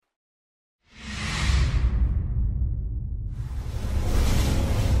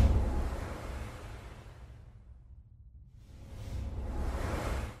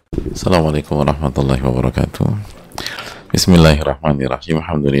Assalamualaikum warahmatullahi wabarakatuh. Bismillahirrahmanirrahim.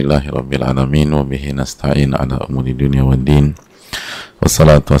 Alhamdulillahirabbil alamin wa bihi nasta'in ala umuri dunya waddin.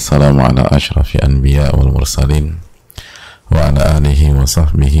 Wassalatu wassalamu ala asyrafil anbiya wal mursalin wa ala alihi wa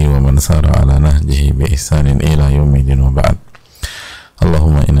sahbihi wa man sara ala nahjihi bi ihsanin ila yaumil wa ba'd.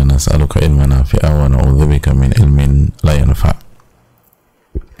 Allahumma inna nas'aluka ilman nafi'a wa na'udzubika min ilmin la yanfa'.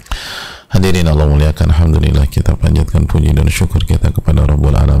 Hadirin Allah muliakan, alhamdulillah kita panjatkan puji dan syukur kita kepada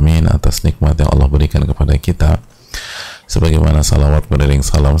Rabbul Alamin atas nikmat yang Allah berikan kepada kita. Sebagaimana salawat beriring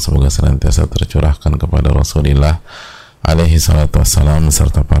salam semoga senantiasa tercurahkan kepada Rasulullah alaihi salatu wassalam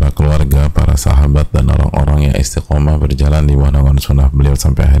serta para keluarga, para sahabat dan orang-orang yang istiqomah berjalan di bawah naungan sunnah beliau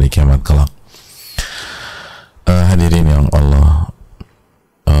sampai hari kiamat kelak. Hadirin yang Allah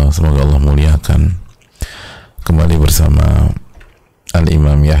semoga Allah muliakan, kembali bersama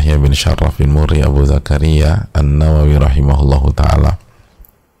Al-Imam Yahya bin Sharaf bin Murri Abu Zakaria An-Nawawi rahimahullahu ta'ala,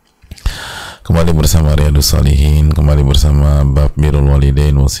 kembali bersama Riyaadush Shaalihin, kembali bersama Bab Birrul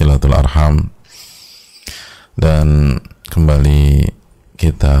Walidain wa Silatul Arham, dan kembali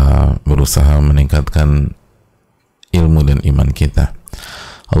kita berusaha meningkatkan ilmu dan iman kita.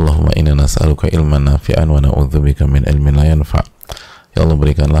 Allahumma inna nas'aluka ilman nafi'an wa na'udzubika min ilmin la yanfa'. Ya Allah,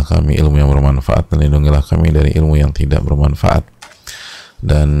 berikanlah kami ilmu yang bermanfaat dan lindungilah kami dari ilmu yang tidak bermanfaat.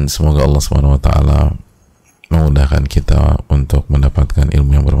 Dan semoga Allah Subhanahu wa ta'ala memudahkan kita untuk mendapatkan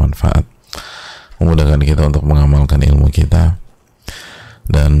ilmu yang bermanfaat, memudahkan kita untuk mengamalkan ilmu kita,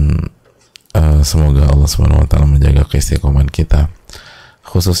 dan semoga Allah Subhanahu wa ta'ala menjaga keistiqomahan kita,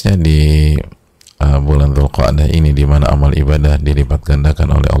 khususnya di bulan Dzulqa'dah ini, di mana amal ibadah dilipat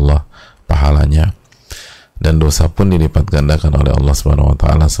gandakan oleh Allah pahalanya, dan dosa pun dilipat gandakan oleh Allah Subhanahu wa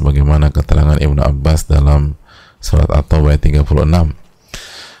ta'ala, sebagaimana keterangan Ibnu Abbas dalam surat At-Taubah 36.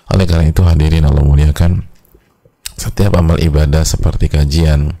 Oleh karena itu, hadirin Allah muliakan, setiap amal ibadah seperti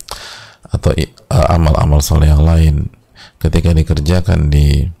kajian atau amal-amal soleh yang lain, ketika dikerjakan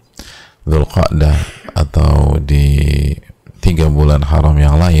di Dzulqa'dah atau di 3 bulan haram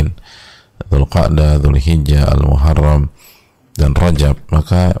yang lain, Dzulqa'dah, Dzulhijjah, Al-Muharram, dan Rajab,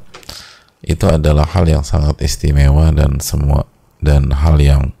 maka itu adalah hal yang sangat istimewa dan hal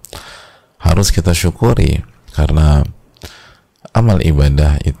yang harus kita syukuri, karena amal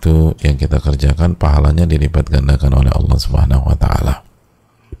ibadah itu yang kita kerjakan pahalanya dilipat gandakan oleh Allah Subhanahu wa ta'ala.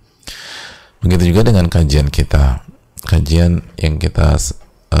 Begitu juga dengan kajian kita, kajian yang kita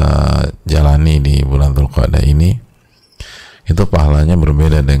jalani di bulan Dzulqa'dah ini, itu pahalanya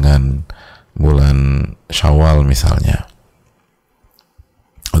berbeda dengan bulan Syawal misalnya,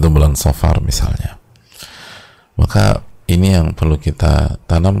 atau bulan Safar misalnya. Maka ini yang perlu kita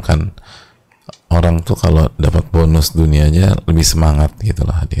tanamkan. Orang tuh kalau dapat bonus dunia aja lebih semangat gitu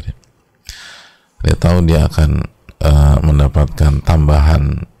lah, hadirin. Dia tahu dia akan mendapatkan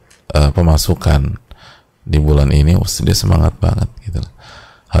tambahan pemasukan di bulan ini, dia semangat banget gitu lah.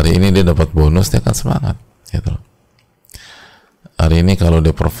 Hari ini dia dapat bonus, dia akan semangat gitu lah. Hari ini kalau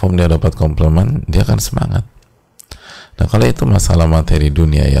dia perform, dia dapat komplimen, dia akan semangat. Nah, kalau itu masalah materi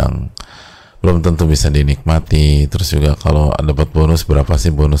dunia yang belum tentu bisa dinikmati, terus juga kalau dapat bonus, berapa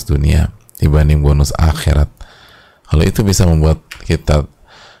sih bonus dunia dibanding bonus akhirat? Kalau itu bisa membuat kita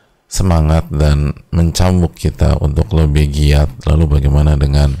semangat dan mencambuk kita untuk lebih giat, lalu bagaimana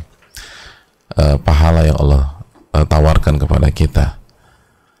dengan pahala yang Allah tawarkan kepada kita?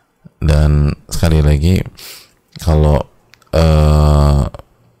 Dan sekali lagi, kalau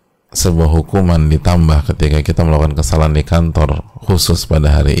sebuah hukuman ditambah ketika kita melakukan kesalahan di kantor khusus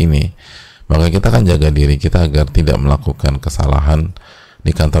pada hari ini, maka kita kan jaga diri kita agar tidak melakukan kesalahan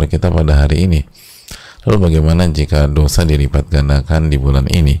di kantor kita pada hari ini. Lalu bagaimana jika dosa dilipat gandakan di bulan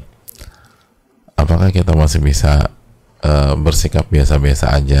ini? Apakah kita masih bisa bersikap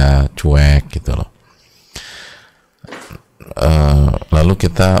biasa-biasa aja, cuek gitu loh? Lalu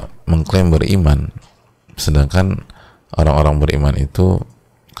kita mengklaim beriman, sedangkan orang-orang beriman itu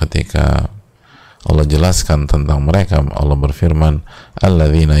ketika Allah jelaskan tentang mereka, Allah berfirman,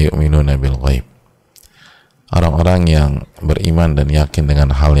 alladzina yu'minuna bil ghaib, orang-orang yang beriman dan yakin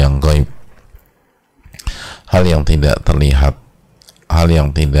dengan hal yang gaib, hal yang tidak terlihat, hal yang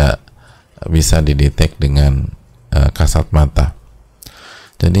tidak bisa didetek dengan kasat mata.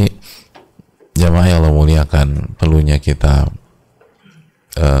 Jadi jamaah yang Allah muliakan, perlunya kita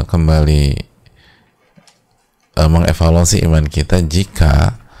kembali mengevaluasi iman kita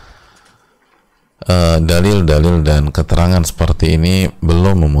jika dalil-dalil dan keterangan seperti ini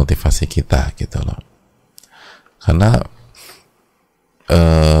belum memotivasi kita gitu loh. Karena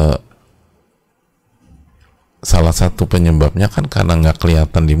salah satu penyebabnya kan karena nggak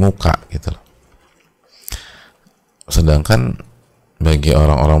kelihatan di muka gitu loh. Sedangkan bagi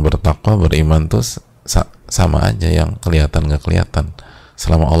orang-orang bertakwa, beriman tuh sama aja, yang kelihatan gak kelihatan,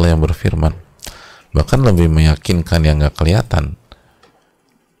 selama Allah yang berfirman. Bahkan lebih meyakinkan yang gak kelihatan,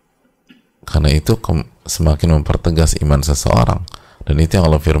 karena itu semakin mempertegas iman seseorang. Dan itu yang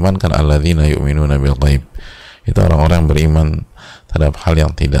Allah firmankan, alladzina yu'minuna bil ghaib, itu orang-orang yang beriman terhadap hal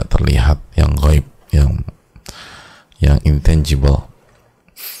yang tidak terlihat, yang ghaib, yang intangible.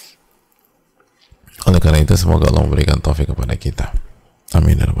 Oleh karena itu semoga Allah memberikan taufik kepada kita,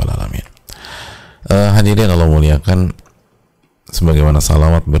 amin ya rabbal alamin. Hadirin Allah muliakan, sebagaimana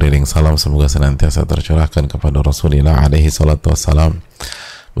salawat beriring salam semoga senantiasa tercurahkan kepada Rasulullah alaihi salatu wassalam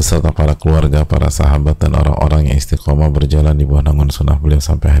beserta para keluarga, para sahabat, dan orang-orang yang istiqomah berjalan di bawah naungan sunnah beliau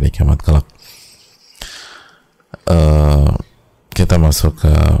sampai hari kiamat kelak. Kita masuk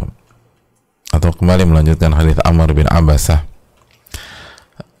ke atau kembali melanjutkan hadits Amr bin Abasah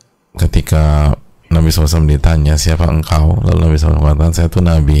ketika Nabi SAW ditanya, siapa engkau? Lalu Nabi SAW mengatakan, saya itu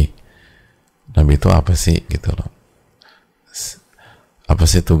Nabi. Nabi itu apa sih? Gitu loh. Apa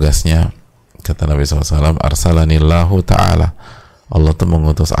sih tugasnya? Kata Nabi SAW, arsalanillahu ta'ala, Allah tuh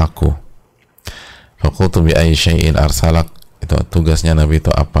mengutus aku. Faqultu bi ayyi syai'in arsalak, itu tugasnya Nabi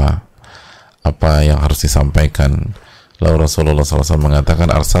itu apa? Apa yang harus disampaikan? Lalu Rasulullah SAW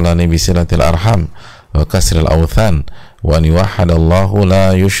mengatakan, arsalani bisilatil arham wa kasril awthan wa an yuwahhadallahu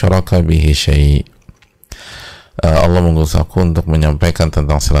la yushraka bihi syai'. Allah mengutus aku untuk menyampaikan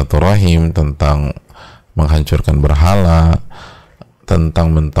tentang silaturahim, tentang menghancurkan berhala,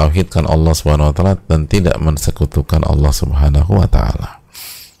 tentang mentauhidkan Allah Subhanahu wa taala dan tidak mensekutukan Allah Subhanahu wa taala.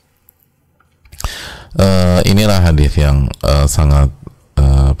 Inilah hadis yang sangat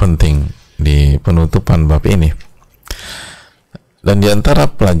penting di penutupan bab ini. Dan di antara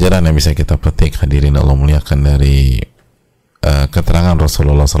pelajaran yang bisa kita petik, hadirin Allah muliakan, dari keterangan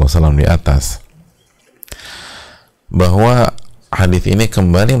Rasulullah SAW di atas, bahwa hadis ini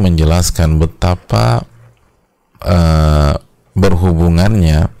kembali menjelaskan betapa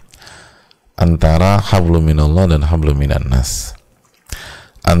berhubungannya antara hablum minallah dan hablum minan nas,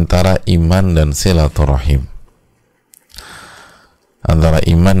 antara iman dan silaturahim, antara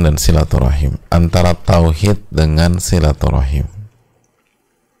iman dan silaturahim, antara tauhid dengan silaturahim.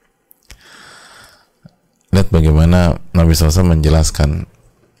 Lihat bagaimana Nabi SAW menjelaskan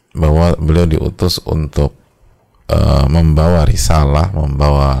bahwa beliau diutus untuk membawa risalah,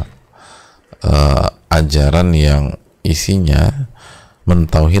 membawa ajaran yang isinya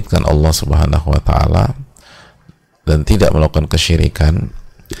mentauhidkan Allah Subhanahu wa taala dan tidak melakukan kesyirikan,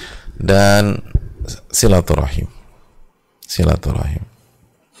 dan silaturahim.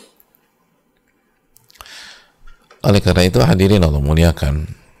 Oleh karena itu hadirin Allah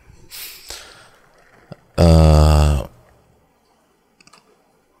muliakan,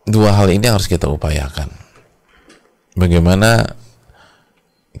 dua hal ini harus kita upayakan. Bagaimana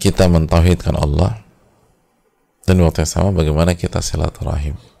kita mentauhidkan Allah, dan waktu yang sama bagaimana kita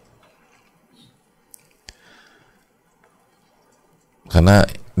silaturahim. Karena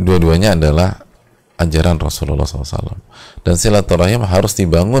dua-duanya adalah ajaran Rasulullah SAW, dan silaturahim harus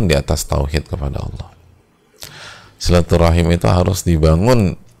dibangun di atas tauhid kepada Allah. Silaturahim itu harus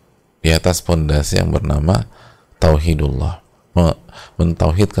dibangun di atas pondasi yang bernama tauhidullah,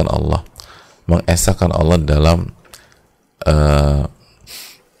 mentauhidkan Allah, mengesahkan Allah dalam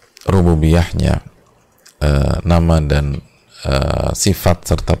rububiyahnya, nama dan sifat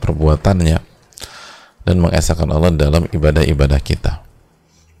serta perbuatannya, dan mengesahkan Allah dalam ibadah-ibadah kita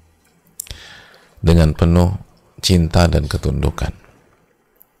dengan penuh cinta dan ketundukan.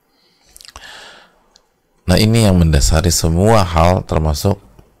 Nah, ini yang mendasari semua hal, termasuk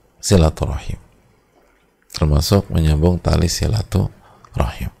silaturahim, termasuk menyambung tali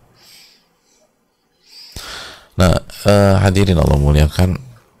silaturahim. Nah, hadirin Allah muliakan,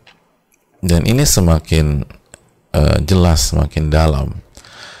 dan ini semakin jelas, semakin dalam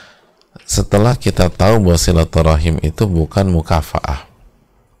setelah kita tahu bahwa silaturahim itu bukan mukafaah.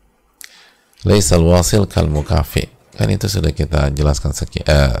 Laisal wasil kal mukafi, kan itu sudah kita jelaskan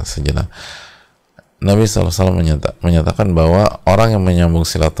sejenak. Nabi SAW menyatakan bahwa orang yang menyambung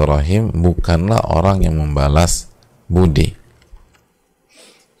silaturahim bukanlah orang yang membalas budi,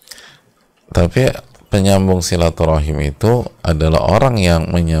 tapi penyambung silaturahim itu adalah orang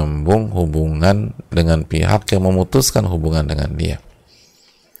yang menyambung hubungan dengan pihak yang memutuskan hubungan dengan dia.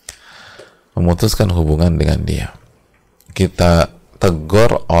 Memutuskan hubungan dengan dia. Kita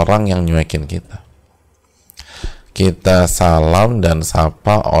tegur orang yang nyuekin kita. Kita salam dan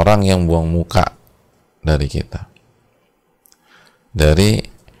sapa orang yang buang muka dari kita. Dari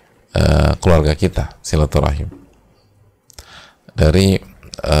keluarga kita, silaturahim. Dari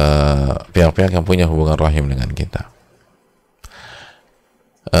pihak-pihak yang punya hubungan rahim dengan kita.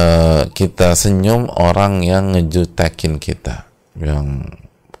 kita senyum orang yang ngejutekin kita, yang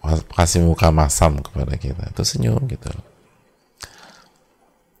kasih muka masam kepada kita, itu senyum gitu.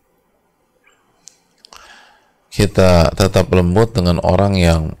 Kita tetap lembut dengan orang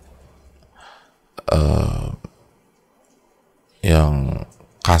yang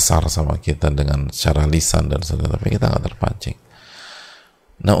kasar sama kita dengan secara lisan dan sebagainya, tapi kita nggak terpancing.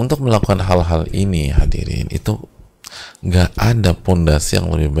 Nah, untuk melakukan hal-hal ini, hadirin, itu nggak ada pondasi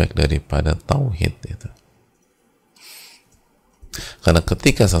yang lebih baik daripada tauhid itu. Karena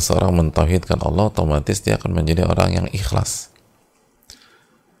ketika seseorang mentauhidkan Allah, otomatis dia akan menjadi orang yang ikhlas.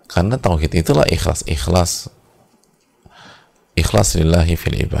 Karena tauhid itulah ikhlas lillahi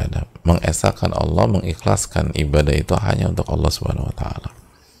fil ibadah, mengesahkan Allah, mengikhlaskan ibadah itu hanya untuk Allah Subhanahu wa taala.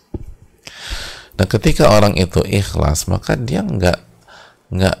 Dan ketika orang itu ikhlas, maka dia nggak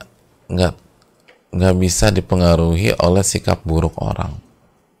bisa dipengaruhi oleh sikap buruk orang.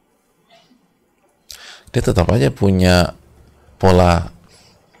 Dia tetap aja punya pola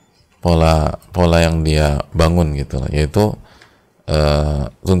yang dia bangun gitu, yaitu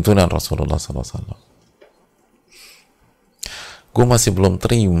tuntunan Rasulullah SAW. Gue masih belum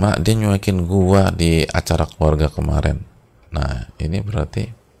terima dia nyuekin gue di acara keluarga kemarin. Nah, ini berarti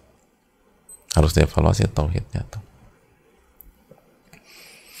harus dievaluasi tauhidnya tuh.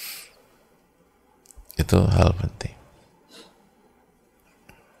 Itu hal penting.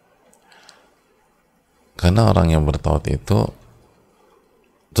 Karena orang yang bertauhid itu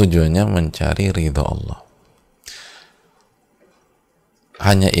tujuannya mencari ridho Allah,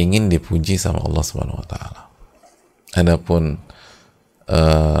 hanya ingin dipuji sama Allah Subhanahu wa taala. Adapun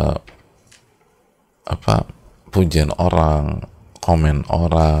pujian orang, komen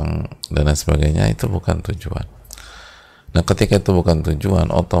orang dan lain sebagainya, itu bukan tujuan. Nah, ketika itu bukan tujuan,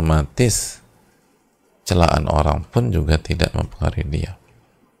 otomatis celaan orang pun juga tidak mempengaruhi dia,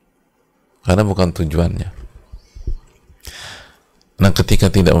 karena bukan tujuannya. Nah, ketika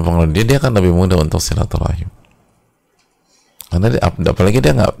tidak mempengaruhi dia akan lebih mudah untuk silaturahim. Karena apalagi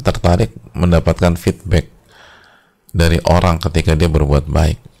dia nggak tertarik mendapatkan feedback dari orang ketika dia berbuat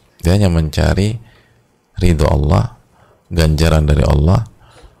baik. Dia hanya mencari ridho Allah, ganjaran dari Allah,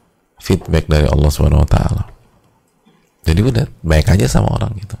 feedback dari Allah Subhanahu wa taala. Jadi udah baik aja sama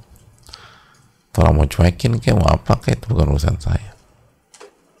orang gitu. Orang mau cuekin kayak mau apa kayak, itu bukan urusan saya.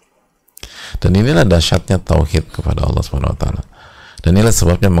 Dan inilah dahsyatnya tauhid kepada Allah Subhanahu wa taala. Dan inilah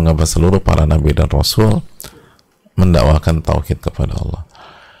sebabnya mengapa seluruh para nabi dan rasul mendakwakan tauhid kepada Allah.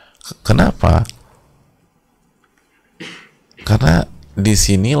 Kenapa? Karena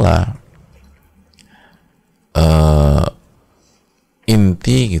disinilah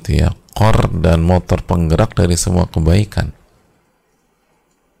inti gitu ya, core dan motor penggerak dari semua kebaikan.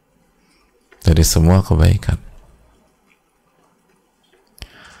 Dari semua kebaikan.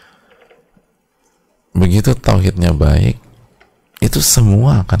 Begitu tauhidnya baik, itu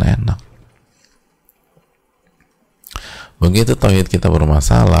semua akan enak. Begitu tauhid kita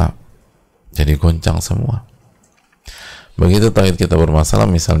bermasalah, jadi goncang semua. Begitu tauhid kita bermasalah,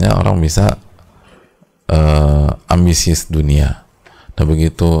 misalnya orang bisa ambisius dunia. Nah,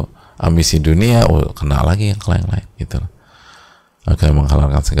 begitu ambisi dunia, kena lagi yang lain-lain gitu. Akhirnya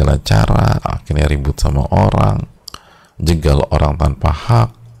menghalalkan segala cara, akhirnya ribut sama orang, jegal orang tanpa hak.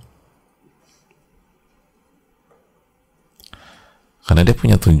 Karena dia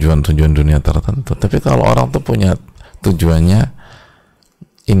punya tujuan dunia tertentu. Tapi kalau orang tuh punya tujuannya,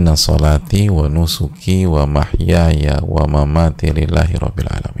 inna sholati wa nusuki wa mahyaya wa mamati lillahi rabbil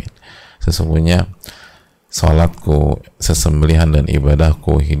alamin. Sesungguhnya salatku, sesembelihan dan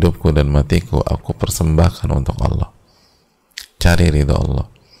ibadahku, hidupku dan matiku, aku persembahkan untuk Allah. Cari ridho Allah.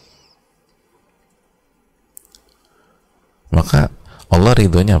 Maka Allah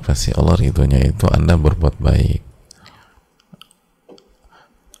ridhonya apa sih? Allah ridhonya itu Anda berbuat baik.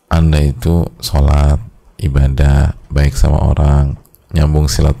 Anda itu sholat, ibadah, baik sama orang, nyambung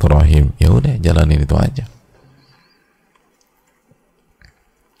silaturahim, ya udah jalanin itu aja.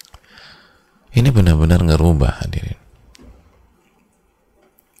 Ini benar-benar ngerubah, hadirin.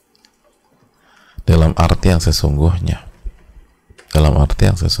 Dalam arti yang sesungguhnya.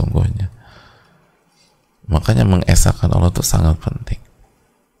 Makanya mengesahkan Allah itu sangat penting.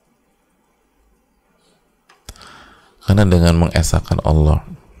 Karena dengan mengesahkan Allah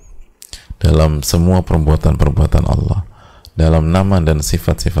dalam semua perbuatan-perbuatan Allah, dalam nama dan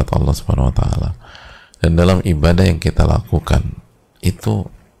sifat-sifat Allah Subhanahu wa taala, dan dalam ibadah yang kita lakukan, itu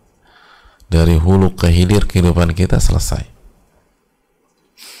dari hulu ke hilir kehidupan kita selesai.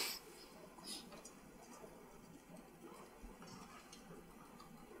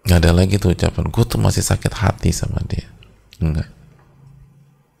 Gak ada lagi tuh ucapan, gue tuh masih sakit hati sama dia. Enggak.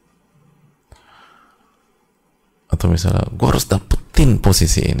 atau misalnya gue harus dapetin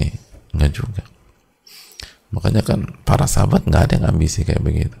posisi ini, nggak juga. Makanya kan para sahabat nggak ada yang ambisi kayak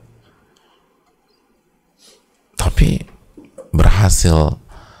begitu, tapi berhasil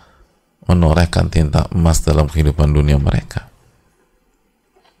menorehkan tinta emas dalam kehidupan dunia mereka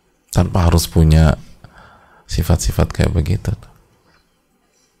tanpa harus punya sifat-sifat kayak begitu.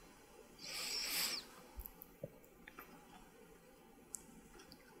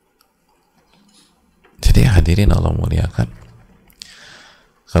 Jadi hadirin Allah muliakan,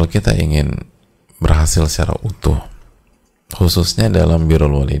 kalau kita ingin berhasil secara utuh, khususnya dalam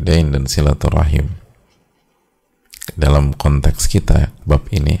birrul walidain dan silaturahim, dalam konteks kita bab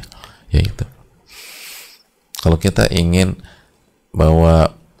ini, yaitu kalau kita ingin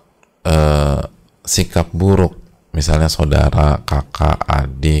bahwa sikap buruk, misalnya saudara, kakak,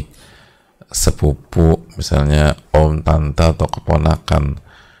 adik, sepupu, misalnya om, tante, atau keponakan,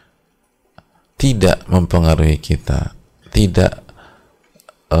 tidak mempengaruhi kita, tidak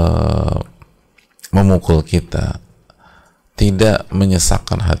memukul kita, tidak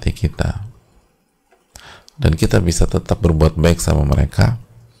menyesakkan hati kita, dan kita bisa tetap berbuat baik sama mereka,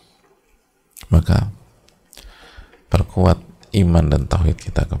 maka perkuat iman dan tauhid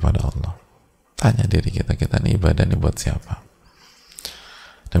kita kepada Allah. Tanya diri kita, kita ini ibadah ini buat siapa?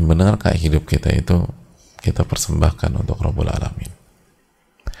 Dan benarkah hidup kita itu kita persembahkan untuk Rabbul Alamin?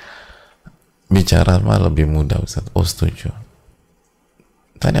 Bicara mah lebih mudah, Ustadz. Oh, setuju.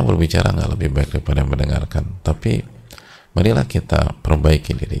 Tanya berbicara nggak lebih baik daripada mendengarkan. Tapi marilah kita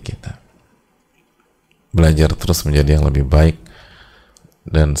perbaiki diri kita, belajar terus menjadi yang lebih baik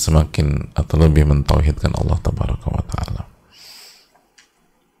dan semakin atau lebih mentauhidkan Allah Tabaraka wa Ta'ala.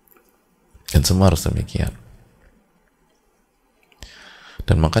 Dan semua harus demikian.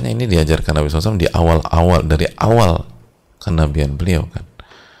 Dan makanya ini diajarkan Nabi SAW di awal-awal, dari awal kenabian beliau kan,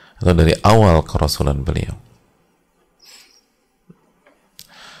 atau dari awal kerasulan beliau,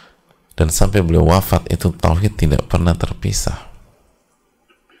 dan sampai beliau wafat itu tauhid tidak pernah terpisah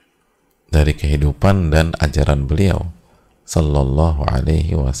dari kehidupan dan ajaran beliau sallallahu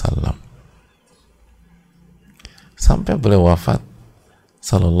alaihi wasallam. Sampai beliau wafat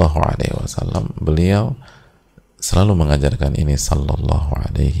sallallahu alaihi wasallam, beliau selalu mengajarkan ini sallallahu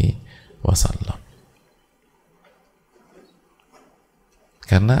alaihi wasallam.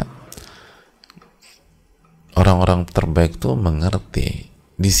 Karena orang-orang terbaik tuh mengerti,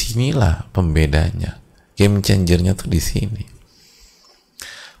 disinilah pembedanya, game changernya tuh di sini.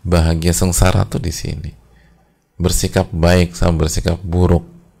 Bahagia sengsara tuh di sini. Bersikap baik sama bersikap buruk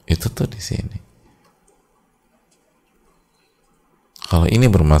itu tuh di sini. Kalau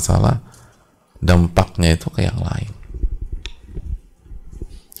ini bermasalah, dampaknya itu ke yang lain.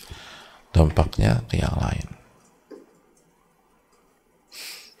 Dampaknya ke yang lain.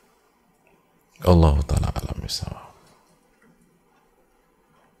 Allah Ta'ala alam bisawab.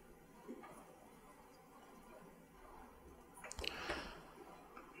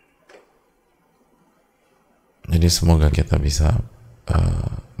 Jadi semoga kita bisa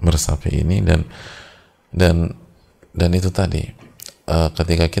meresapi ini dan itu tadi,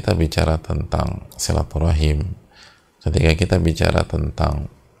 ketika kita bicara tentang silaturahim, ketika kita bicara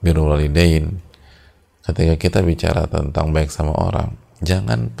tentang birrul walidain, ketika kita bicara tentang baik sama orang,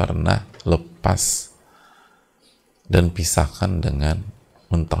 jangan pernah lepas dan pisahkan dengan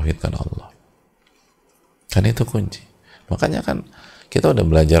mentauhidkan Allah. Kan itu kunci. Makanya kan kita udah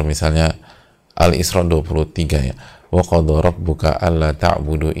belajar misalnya Al-Isra 23 ya. Wa qadha rabbuka alla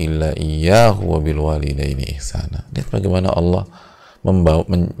ta'budu illa iyyahu wa bil walidaini ihsana. Lihat bagaimana Allah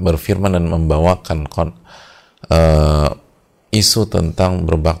berfirman dan membawakan isu tentang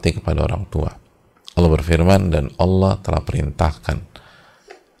berbakti kepada orang tua. Allah berfirman, dan Allah telah perintahkan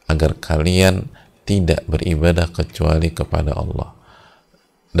agar kalian tidak beribadah kecuali kepada Allah,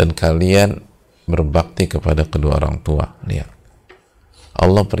 dan kalian berbakti kepada kedua orang tua. Lihat,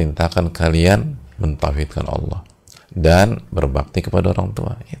 Allah perintahkan kalian mentauhidkan Allah dan berbakti kepada orang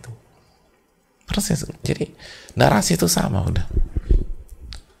tua. Itu persis. Jadi narasi itu sama, udah.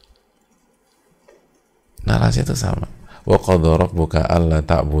 Narasi itu sama. Wa qadha rabbuka alla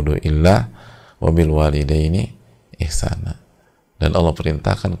ta'budu illa wa bil walidaini ihsana. Dan Allah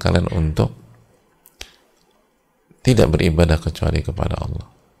perintahkan kalian untuk tidak beribadah kecuali kepada Allah,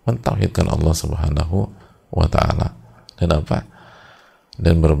 mentauhidkan Allah Subhanahu wa ta'ala, dan apa?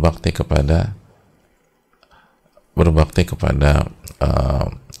 Dan berbakti kepada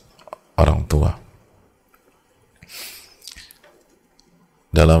orang tua.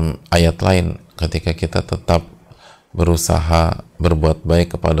 Dalam ayat lain, ketika kita tetap berusaha berbuat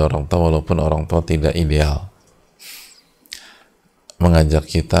baik kepada orang tua walaupun orang tua tidak ideal, mengajak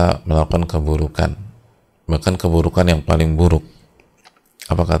kita melakukan keburukan, bahkan keburukan yang paling buruk.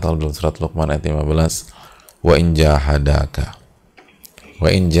 Apa kata Allah dalam surat Luqman ayat 15? Wa in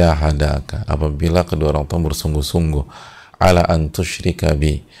jahadaka, apabila kedua orang tua bersungguh-sungguh, ala an tusyrika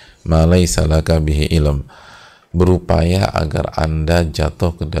bi ma laysa laka bihi ilm, berupaya agar Anda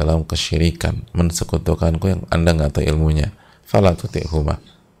jatuh ke dalam kesyirikan, mensekutukanku yang Anda nggak tahu ilmunya, fala tuti'huma,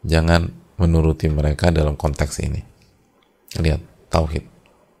 jangan menuruti mereka dalam konteks ini. Lihat tauhid.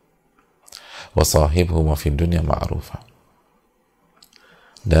 Wa sahibhuma fid dunya ma'rufa,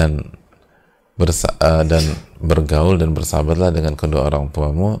 dan bergaul dan bersahabatlah dengan kedua orang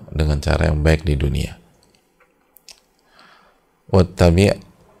tuamu dengan cara yang baik di dunia. Wattabi'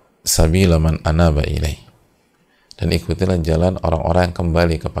 sabila man anaba ilai, dan ikutilah jalan orang-orang yang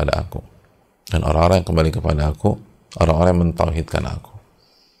kembali kepada aku. Dan orang-orang yang kembali kepada aku, orang-orang yang mentauhidkan aku.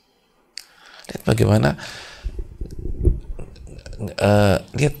 Lihat bagaimana,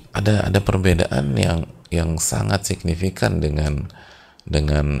 lihat ada perbedaan yang sangat signifikan dengan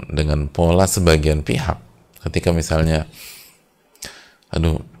pola sebagian pihak. Ketika misalnya,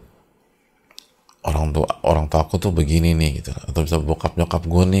 aduh, orang tua aku tuh begini nih gitu, atau bisa bokap nyokap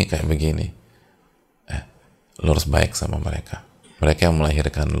gue nih kayak begini, lo harus baik sama mereka yang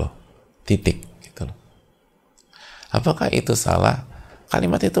melahirkan lo, titik gitu loh. Apakah itu salah?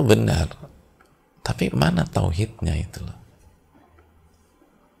 Kalimat itu benar, tapi mana tauhidnya itu loh.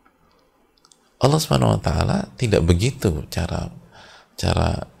 Allah Subhanahu wa Ta'ala tidak begitu cara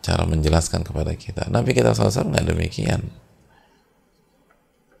menjelaskan kepada kita. Nabi kita SAW nggak demikian.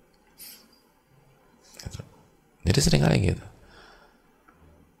 Gitu. Jadi seringkali gitu.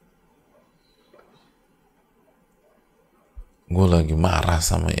 Gue lagi marah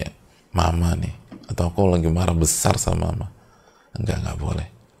sama mama nih, atau aku lagi marah besar sama mama. Nggak boleh.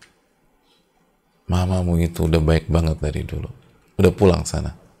 Mamamu itu udah baik banget dari dulu. Udah pulang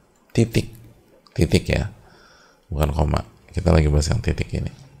sana. Titik ya. Bukan koma. Kita lagi bahas yang titik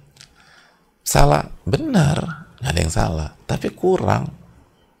ini. Salah, benar, nggak ada yang salah, tapi kurang.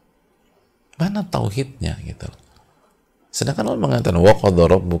 Mana tauhidnya gitu. Sedangkan Allah mengatakan wa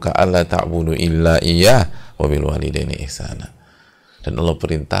qadara rabbuka alla ta'budu illa iyyah wa bil walidaini ihsana. Dan Allah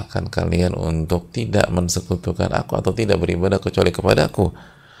perintahkan kalian untuk tidak mensekutukan aku atau tidak beribadah kecuali kepadaku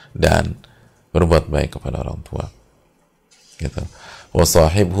dan berbuat baik kepada orang tua. Gitu. Wa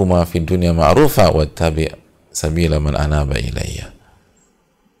sahibhuma fid dunya ma'rufa wattabi' sabila man anaba ilayya.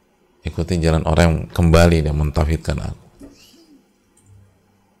 Ikuti jalan orang yang kembali dan mentauhidkan aku.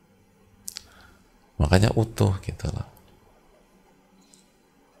 Makanya utuh gitu loh.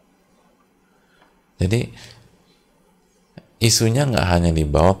 Jadi isunya nggak hanya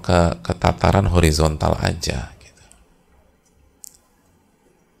dibawa ke tataran horizontal aja gitu.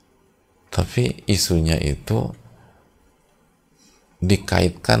 Tapi isunya itu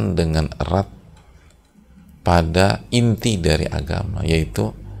dikaitkan dengan erat pada inti dari agama,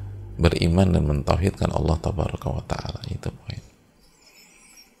 yaitu beriman dan mentauhidkan Allah Tabaraka wa Ta'ala. Itu poin.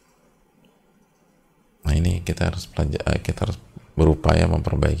 Nah ini kita harus berupaya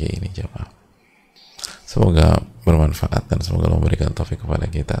memperbaiki ini, jemaah. Semoga bermanfaat dan semoga Allah memberikan taufik kepada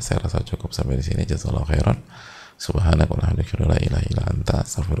kita. Saya rasa cukup sampai di sini. Jazakallahu khairan. Subhanakallahumma wa bihamdika la ilaha illa anta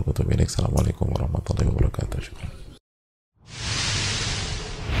astaghfiruka wa atubu ilaik. Assalamualaikum warahmatullahi wabarakatuh.